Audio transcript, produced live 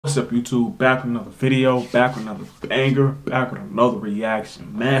What's up, YouTube? Back with another video, back with another banger, back with another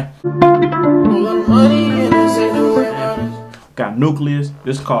reaction, man. Got Newcleus.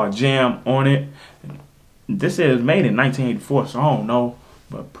 This is called Jam on it. This is made in 1984, so I don't know,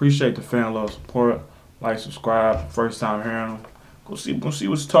 but appreciate the fan love support. Like, subscribe. First time hearing them, go see what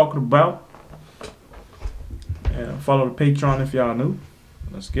you're talking about. And follow the Patreon if y'all new.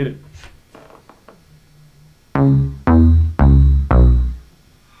 Let's get it.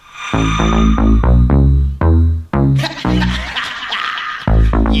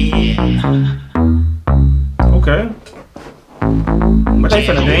 Yeah. Okay. But they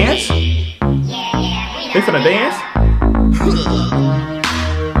finna dance? They finna dance?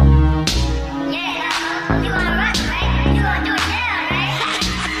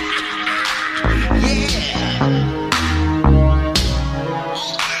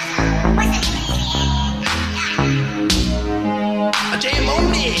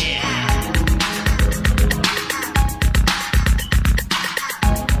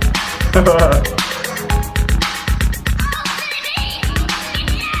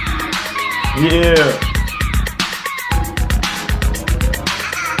 Yeah.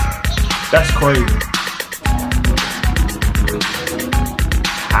 That's crazy.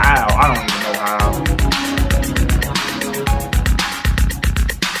 How? I don't even know how.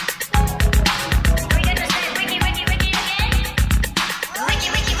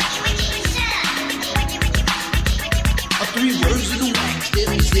 Three words of the wax,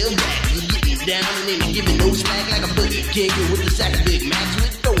 still back. You getting down and then giving no slack like a boogie. Can't get with the sack of Big Macs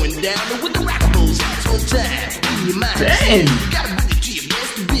with throwing down and with the rockables hats on time. In your mind, dang. You gotta bring it to your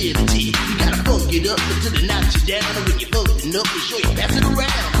best ability. You gotta funk it up until it knocks you down. And when you're funking up, be sure you pass it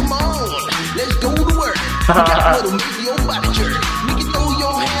around. Come on, let's go to work. You got what'll make your body jerk. You can throw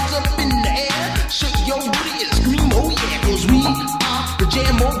your hands up in the air, shake your booty and scream, oh yeah, 'cause we are the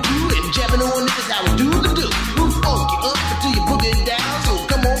Jam on crew, and jamming on this is how we do the do. We'll funk you up until you put it down. So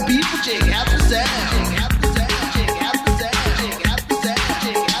come on, people, check out the sound. Check out the sound. Check out the sound. Check out the sound.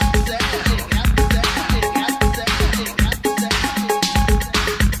 Check out the sound. Check out the sound. Check out the sound. Check out the sound.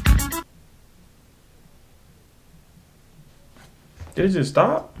 Did it just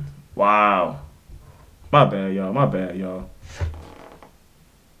stop? Wow. My bad, y'all. My bad, y'all.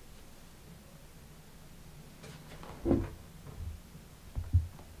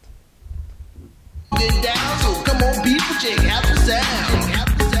 Down, so come on, people, check out the sound. Check out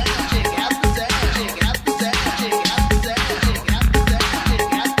the sound. Check out the sound. Check out the sound. Check out the sound. Check out the sound.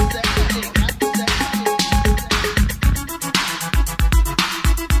 Check out the sound. Check out the sound.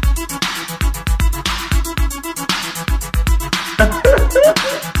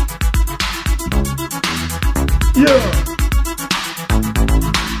 Yeah.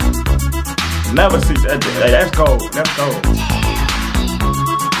 Never see that. Hey, that's cold. That's cold.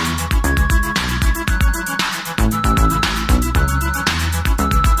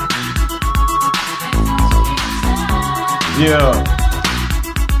 Yeah.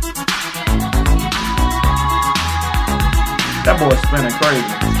 That boy's spinning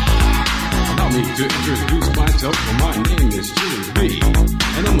crazy. Allow me to introduce myself, for my name is Jimmy B.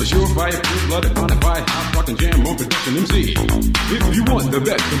 And I'm a surefire, full-blooded, bonafide, hot-rockin' jam on production MC. If you want the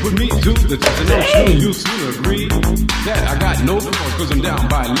best, then put me to the test, and I'm sure you'll soon agree that I got no flaws, 'cause I'm down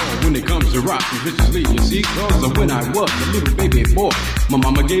by law when it comes to rockin' viciously, you see. 'Cause when I was a little baby boy, my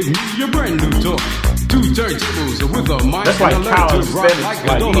mama gave me a brand new toy. 2 turntables with a mic. That's like and I learned college to rock aesthetics, like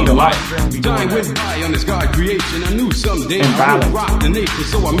like a you need a lot of Time went by on this God creation. I knew someday I balance. would rock the nation,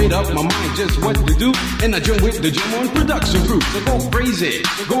 so I made up my mind just what to do. And I joined with the Jam on production crew. So go crazy,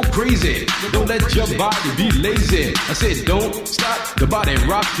 go crazy. Don't let your body be lazy. I said don't stop the body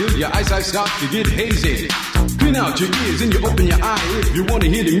rock till your eyesight starts to get hazy. Clean out your ears and you open your eye. If you wanna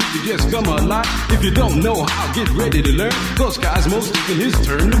hear the music, just come alive. If you don't know how, get ready to learn. 'Cause Cosmo's taking his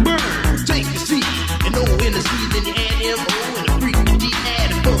turn to burn. Take a seat, and O in the C, then you add M-O, and a freaky D,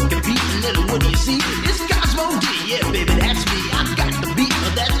 add a funky beat, and then what do you see? It's Cosmo D, yeah, baby, that's me. I got the beat,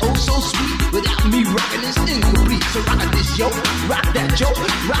 that's oh so sweet. Without me rocking, it's incomplete. So rock this, yo, rock that, yo,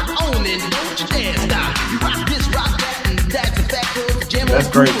 rock on, and don't you dare stop. You rock this, rock that, and that's a fact. Jam on That's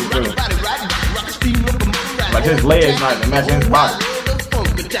crazy, too. Like his legs not matching his body.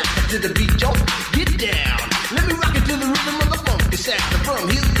 To the beat, yo, get down. Let me rock it to the rhythm of the funky sound. From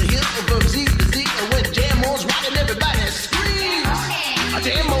hill to hill, from Z to Z, and when Jam on's rocking, everybody screams.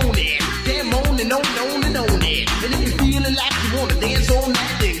 Jam on it, jam on and on and on and on it. And if you feeling like you wanna dance on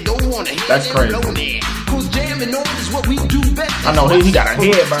that, then go on ahead. That's crazy. And blow it. 'Cause jamming on is what we do best. I know he got a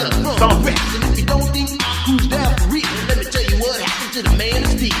head burn. Something. And if you don't think I cruise down for real, let me tell you what happened to the man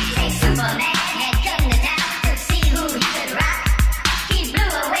of steel. Superman had come to town to see who he could rock. He blew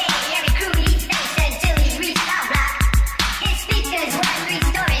away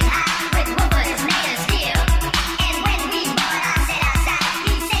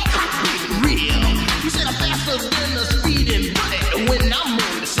when I'm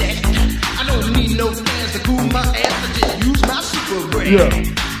on the set. I don't need no fans to cool my ass. I just use my super brain. Yeah.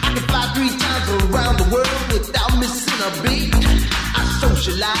 I can fly 3 times around the world without missing a beat. I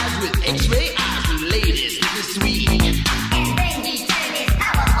socialize with X-ray eyes and ladies. This sweet.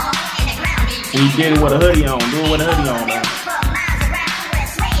 He did it with a hoodie on. Do it with a hoodie on, man.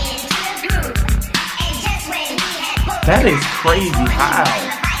 That is crazy. How?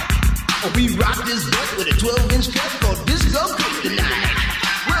 We rock this butt with a 12-inch cut for disco kryptonite.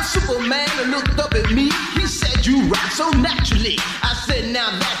 Well, Superman looked up at me. He said, "You rock so naturally." I said, "Now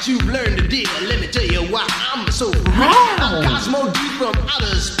that you've learned the deal, let me tell you why I'm so for real. I'm Cosmo D from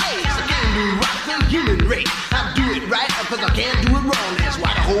outer space. I can do rock the human race. I do it right because I can't do it wrong. That's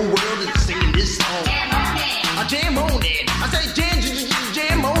why the whole world is singing this song. I jam on it. I say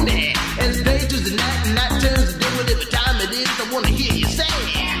jam on it. As day turns to night and night turns to day, whatever time it is, I want to hear you say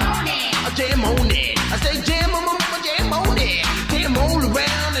jam on it. I jam on it. I say jam on it. Jam all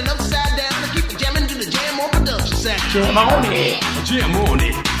around and upside down. I keep jamming to the jam on production sound. Jam on it. Jam on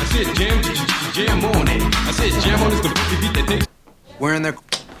it. I said jam on it. I said jam on is the beat that takes. We're in there.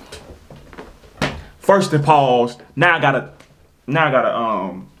 First it paused. Now I gotta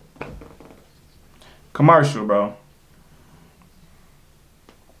commercial, bro.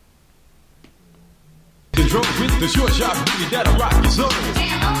 The drum with the short shot beat that'll rock your soul.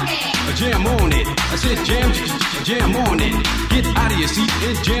 Jam on it. I said jam on it. Get out of your seat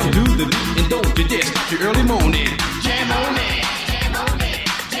and jam to the beat and don't you dare stop your early morning. Jam on it. Jam on it.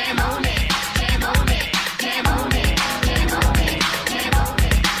 Jam on it. Jam on it. Jam on it. Jam on it. Jam on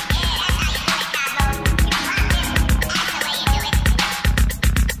it.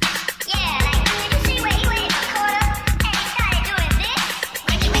 Yeah, like, did you see where he went in the corner and he started doing this?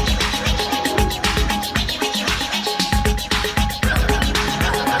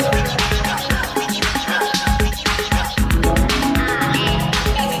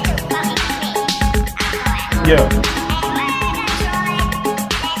 Yeah.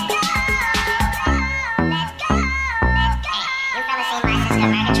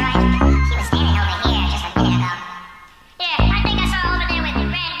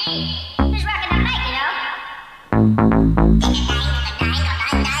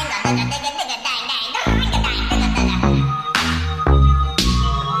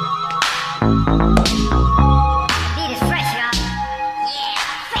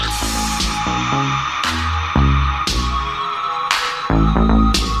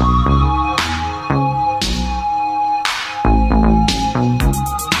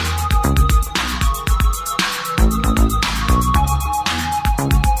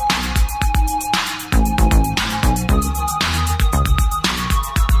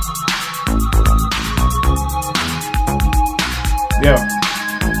 Yeah.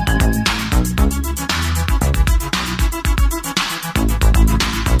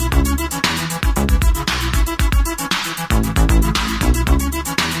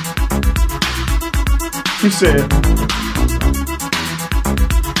 He said,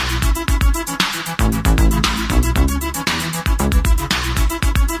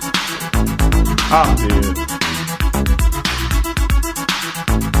 I'm dead.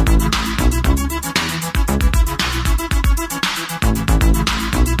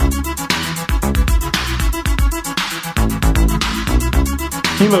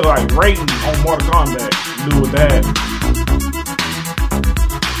 He look like Raiden on Mortal Kombat. Do with that.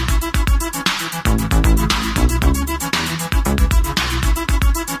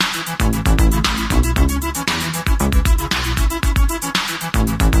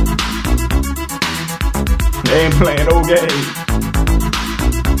 They ain't playing no games.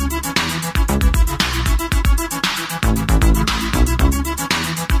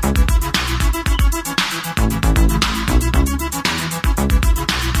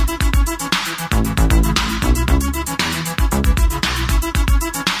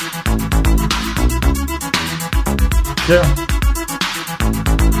 Yeah.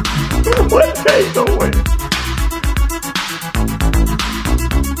 What are they doing?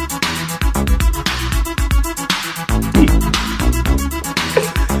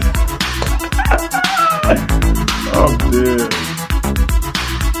 Oh, dear.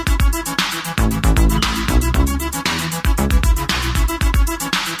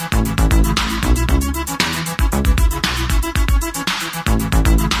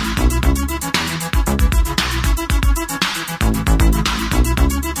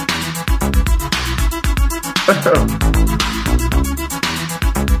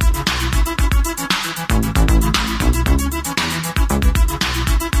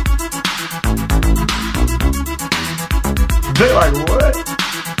 They're like, what?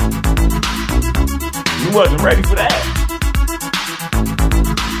 You wasn't ready for that.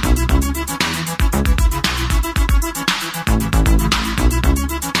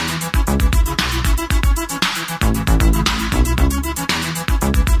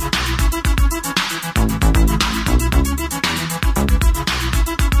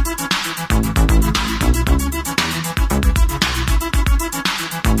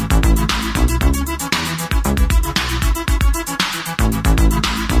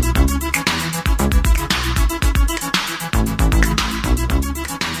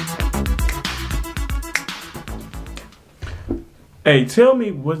 Hey, tell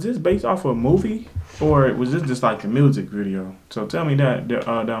me, was this based off of a movie or was this just like a music video? So tell me that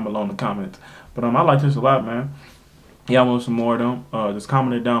down below in the comments. But I like this a lot, man. Y'all want some more of them? Just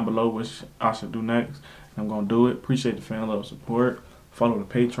comment it down below which I should do next. I'm gonna do it. Appreciate the fan love support. Follow the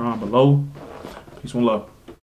Patreon below. Peace and love.